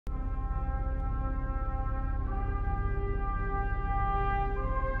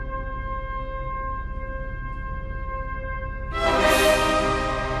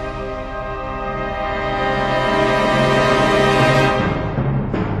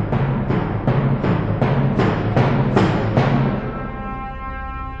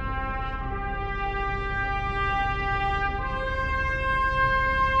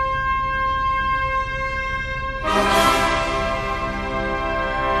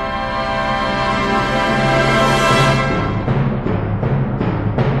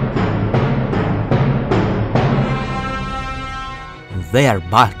They are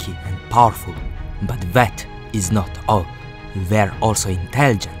bulky and powerful, but that is not all. They are also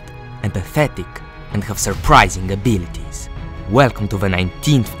intelligent, empathetic, and have surprising abilities. Welcome to the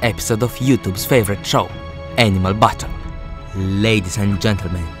 19th episode of YouTube's favorite show, Animal Battle. Ladies and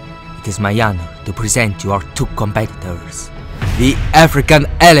gentlemen, it is my honor to present you our two competitors. The African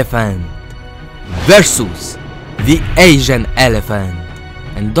elephant versus the Asian elephant.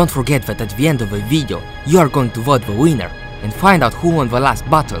 And don't forget that at the end of the video, you are going to vote the winner and find out who won the last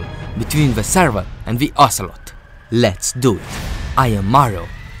battle between the Serval and the Ocelot. Let's do it. I am Mario,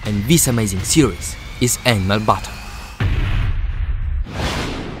 and this amazing series is Animal Battle.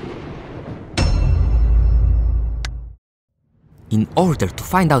 In order to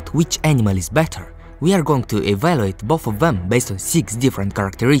find out which animal is better, we are going to evaluate both of them based on 6 different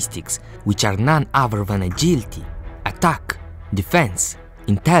characteristics, which are none other than agility, attack, defense,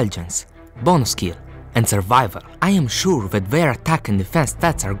 intelligence, bonus skill, and survival. I am sure that their attack and defense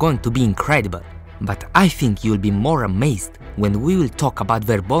stats are going to be incredible, but I think you'll be more amazed when we will talk about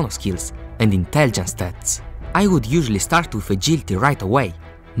their bonus skills and intelligence stats. I would usually start with agility right away,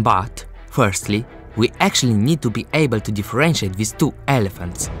 but firstly, we actually need to be able to differentiate these two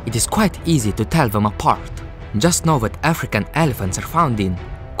elephants. It is quite easy to tell them apart. Just know that African elephants are found in,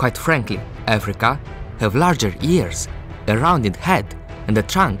 quite frankly, Africa, have larger ears, a rounded head, and a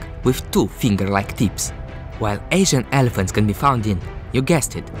trunk with 2 finger-like tips, while Asian elephants can be found in, you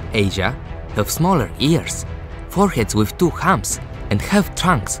guessed it, Asia, have smaller ears, foreheads with 2 humps, and have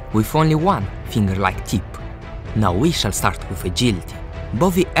trunks with only 1 finger-like tip. Now we shall start with agility.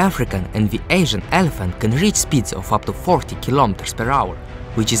 Both the African and the Asian elephant can reach speeds of up to 40 km per hour,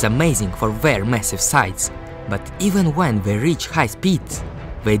 which is amazing for their massive size, but even when they reach high speeds,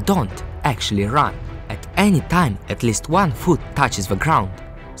 they don't actually run. At any time, at least 1 foot touches the ground,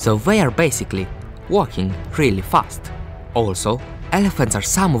 so they are basically walking really fast. Also, elephants are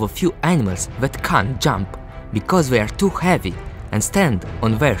some of the few animals that can't jump, because they are too heavy and stand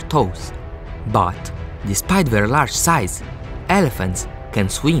on their toes. But, despite their large size, elephants can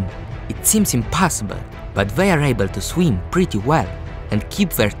swim. It seems impossible, but they are able to swim pretty well and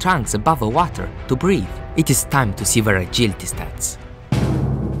keep their trunks above the water to breathe. It is time to see their agility stats.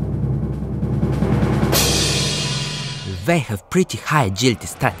 They have pretty high agility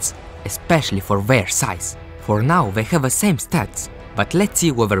stats, especially for their size. For now they have the same stats, but let's see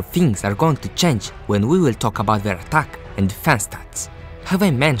whether things are going to change when we will talk about their attack and defense stats. Have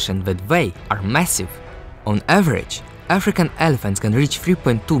I mentioned that they are massive? On average, African elephants can reach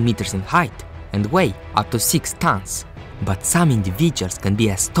 3.2 meters in height and weigh up to 6 tons, but some individuals can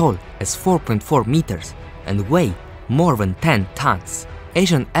be as tall as 4.4 meters and weigh more than 10 tons.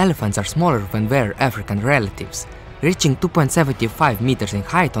 Asian elephants are smaller than their African relatives, reaching 2.75 meters in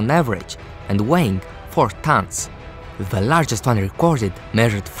height on average and weighing 4 tons. The largest one recorded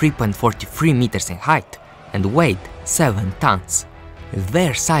measured 3.43 meters in height and weighed 7 tons.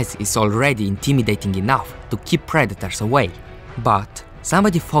 Their size is already intimidating enough to keep predators away, but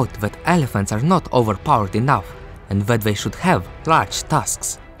somebody thought that elephants are not overpowered enough and that they should have large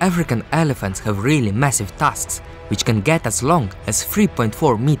tusks. African elephants have really massive tusks, which can get as long as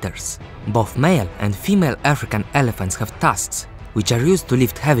 3.4 meters. Both male and female African elephants have tusks, which are used to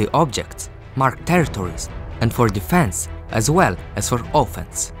lift heavy objects, mark territories, and for defense, as well as for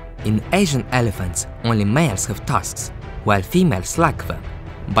offense. In Asian elephants, only males have tusks, while females lack them.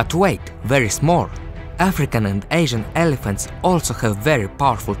 But wait, there is more. African and Asian elephants also have very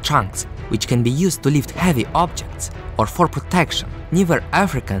powerful trunks, which can be used to lift heavy objects or for protection. Neither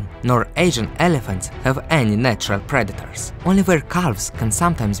African nor Asian elephants have any natural predators. Only their calves can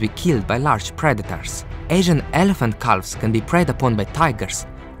sometimes be killed by large predators. Asian elephant calves can be preyed upon by tigers,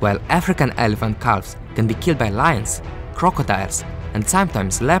 while African elephant calves can be killed by lions, crocodiles, and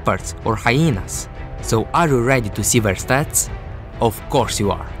sometimes leopards or hyenas. So are you ready to see their stats? Of course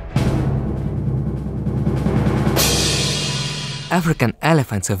you are. African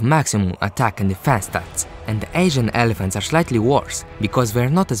elephants have maximum attack and defense stats, and Asian elephants are slightly worse because they're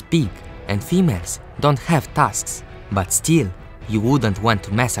not as big and females don't have tusks. But still, you wouldn't want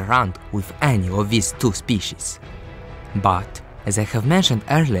to mess around with any of these 2 species. But, as I have mentioned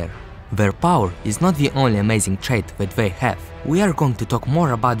earlier, their power is not the only amazing trait that they have. We are going to talk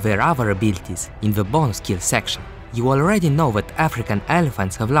more about their other abilities in the bonus skill section. You already know that African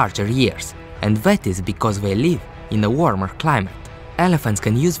elephants have larger ears, and that is because they live in a warmer climate. Elephants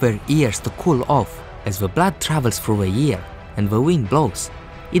can use their ears to cool off. As the blood travels through the ear and the wind blows,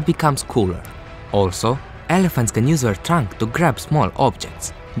 it becomes cooler. Also, elephants can use their trunk to grab small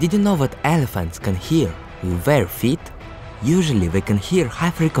objects. Did you know that elephants can hear with their feet? Usually they can hear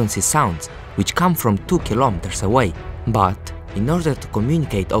high-frequency sounds which come from 2 kilometers away, but In order to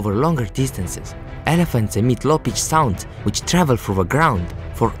communicate over longer distances, elephants emit low-pitched sounds which travel through the ground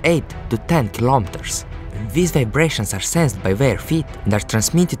for 8 to 10 kilometers. And these vibrations are sensed by their feet and are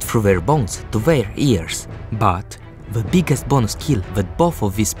transmitted through their bones to their ears. But the biggest bonus skill that both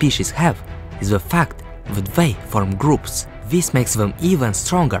of these species have is the fact that they form groups. This makes them even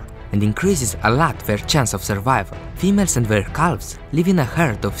stronger and increases a lot their chance of survival. Females and their calves live in a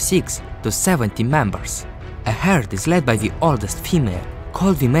herd of 6 to 70 members. A herd is led by the oldest female,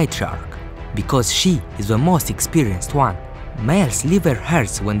 called the matriarch, because she is the most experienced one. Males leave their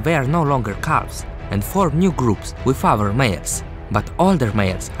herds when they are no longer calves and form new groups with other males. But older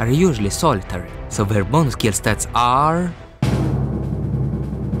males are usually solitary, so their bonus skill stats are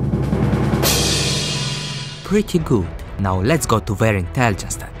pretty good. Now let's go to their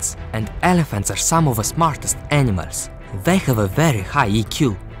intelligence stats. And elephants are some of the smartest animals. They have a very high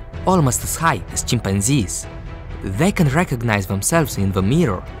EQ, almost as high as chimpanzees. They can recognize themselves in the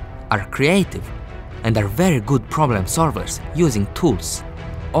mirror, are creative, and are very good problem solvers using tools.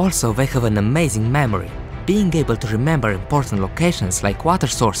 Also, they have an amazing memory, being able to remember important locations like water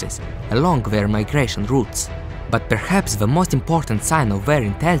sources along their migration routes. But perhaps the most important sign of their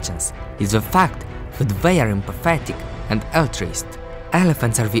intelligence is the fact that they are empathetic and altruist.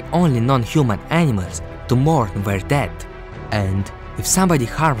 Elephants are the only non-human animals to mourn their dead. And if somebody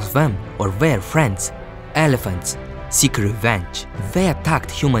harms them or their friends, elephants seek revenge. They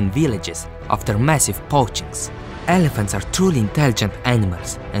attacked human villages after massive poachings. Elephants are truly intelligent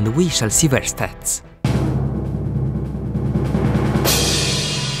animals, and we shall see their stats.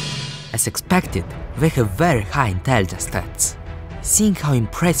 As expected, they have very high intelligence stats. Seeing how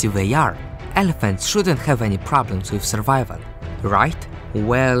impressive they are, elephants shouldn't have any problems with survival, right?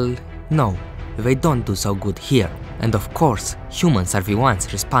 Well, no, they don't do so good here, and of course, humans are the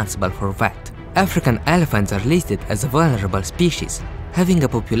ones responsible for that. African elephants are listed as a vulnerable species, having a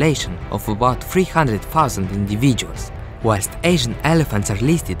population of about 300,000 individuals, whilst Asian elephants are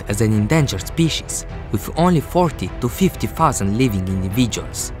listed as an endangered species, with only 40 to 50,000 living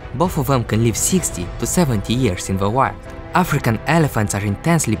individuals. Both of them can live 60 to 70 years in the wild. African elephants are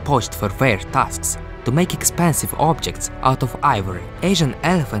intensely poached for their tusks to make expensive objects out of ivory. Asian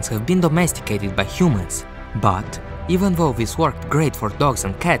elephants have been domesticated by humans, but even though this worked great for dogs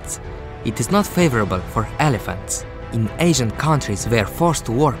and cats, it is not favorable for elephants. In Asian countries, they are forced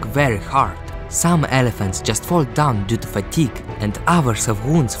to work very hard. Some elephants just fall down due to fatigue, and others have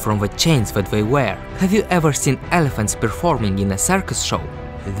wounds from the chains that they wear. Have you ever seen elephants performing in a circus show?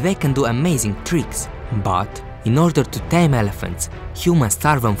 They can do amazing tricks, but in order to tame elephants, humans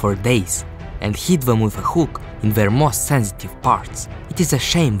starve them for days and hit them with a hook in their most sensitive parts. It is a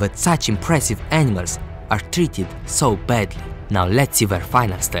shame that such impressive animals are treated so badly. Now let's see their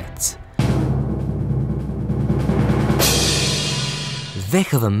final stats. They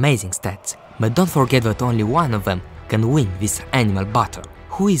have amazing stats, but don't forget that only one of them can win this animal battle.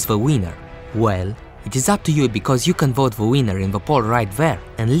 Who is the winner? Well, it is up to you, because you can vote the winner in the poll right there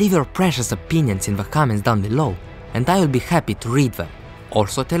and leave your precious opinions in the comments down below, and I will be happy to read them.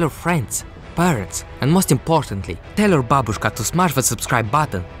 Also tell your friends, parents, and most importantly, tell your babushka to smash the subscribe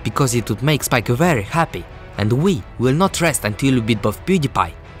button, because it would make Spike very happy, and we will not rest until we beat both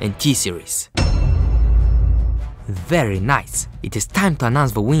PewDiePie and T-Series. Very nice, it is time to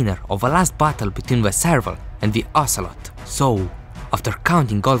announce the winner of the last battle between the Serval and the Ocelot. So, after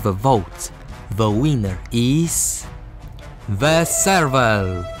counting all the votes, the winner is the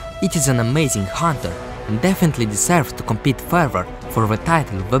Serval. It is an amazing hunter and definitely deserves to compete further for the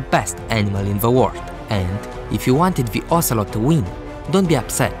title of the best animal in the world. And if you wanted the Ocelot to win, don't be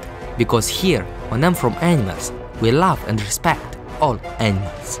upset, because here on M From Animals we love and respect all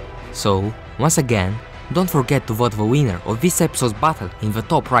animals. So once again, don't forget to vote the winner of this episode's battle in the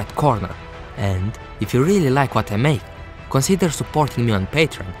top right corner. And if you really like what I make, consider supporting me on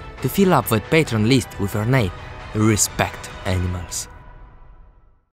Patreon to fill up that Patreon list with your name. Respect animals.